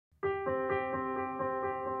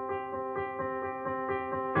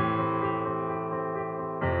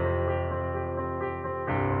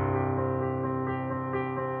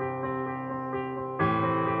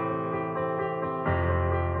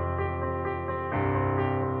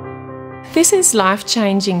This is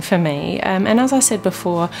life-changing for me, and as I said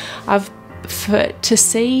before, to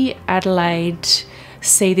see Adelaide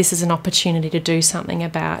see this as an opportunity to do something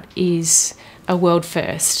about is a world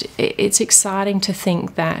first. It's exciting to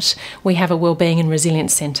think that we have a Wellbeing and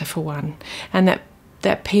Resilience Centre for one, and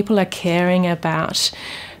that people are caring about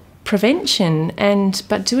prevention,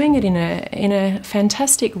 but doing it in a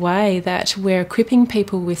fantastic way, that we're equipping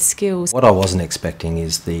people with skills. What I wasn't expecting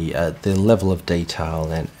is the level of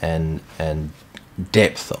detail and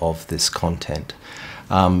depth of this content.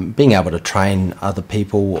 Being able to train other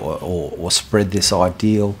people or spread this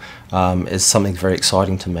ideal is something very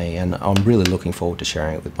exciting to me, and I'm really looking forward to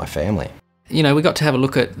sharing it with my family. You know, we got to have a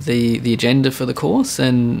look at the agenda for the course,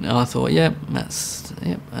 and I thought,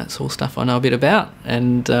 that's all stuff I know a bit about.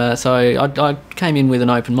 And so I came in with an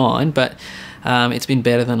open mind, but it's been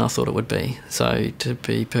better than I thought it would be. So to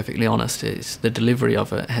be perfectly honest, the delivery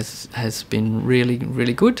of it has been really,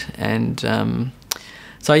 really good, and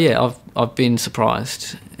so yeah, I've been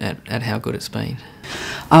surprised at how good it's been.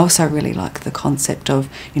 I also really like the concept of,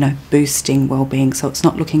 boosting wellbeing. So it's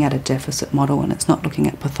not looking at a deficit model, and it's not looking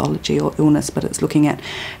at pathology or illness, but it's looking at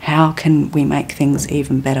how can we make things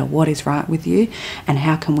even better, what is right with you, and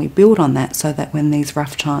how can we build on that so that when these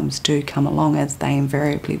rough times do come along, as they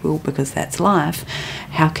invariably will because that's life,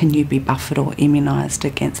 how can you be buffered or immunised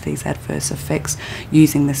against these adverse effects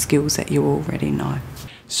using the skills that you already know.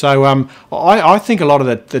 So I think a lot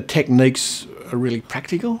of the techniques are really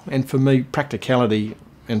practical, and for me practicality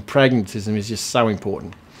and pragmatism is just so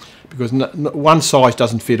important, because one size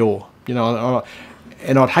doesn't fit all,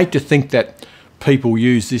 and I'd hate to think that people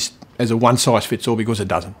use this as a one size fits all, because it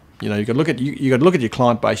doesn't. You've got to look at your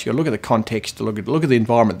client base, you've got to look at the context, look at the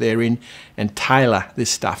environment they're in, and tailor this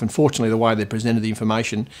stuff. Unfortunately, the way they're presented the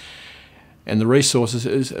information and the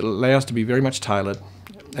resources allows to be very much tailored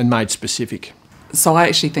and made specific. So I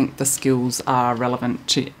actually think the skills are relevant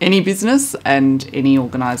to any business and any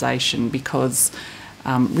organisation, because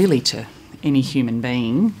really to any human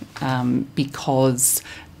being, because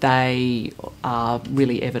they are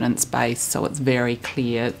really evidence-based. So it's very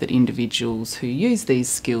clear that individuals who use these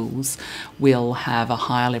skills will have a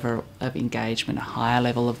higher level of engagement, a higher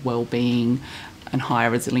level of well-being and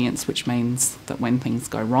higher resilience, which means that when things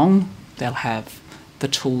go wrong, they'll have the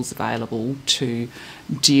tools available to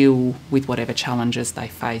deal with whatever challenges they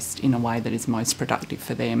faced in a way that is most productive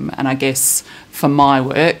for them. And I guess for my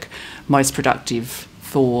work, most productive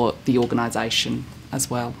for the organisation as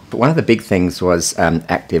well. But one of the big things was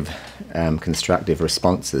active, constructive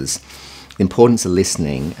responses, the importance of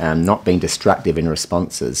listening, not being destructive in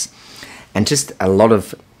responses, and just a lot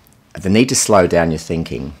of the need to slow down your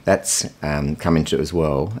thinking. That's come into it as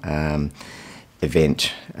well.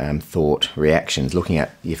 Event, thought, reactions, looking at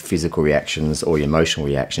your physical reactions or your emotional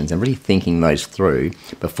reactions and really thinking those through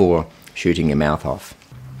before shooting your mouth off.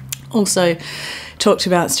 Also talked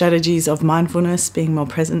about strategies of mindfulness, being more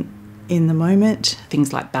present in the moment.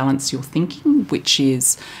 Things like balance your thinking, which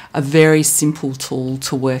is a very simple tool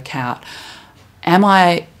to work out, am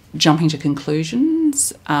I jumping to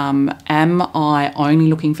conclusions? Am I only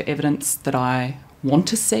looking for evidence that I want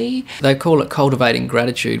to see? They call it cultivating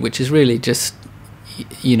gratitude, which is really just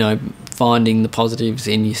finding the positives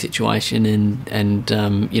in your situation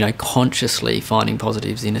and consciously finding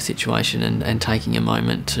positives in a situation and taking a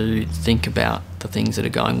moment to think about the things that are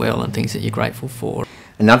going well and things that you're grateful for.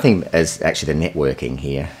 Another thing is actually the networking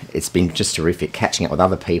here. It's been just terrific catching up with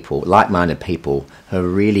other people, like-minded people who are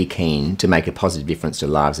really keen to make a positive difference to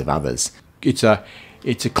the lives of others. It's a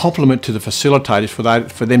compliment to the facilitators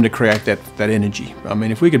for them to create that energy. I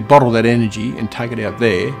mean, if we could bottle that energy and take it out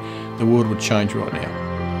there, the world would change right now.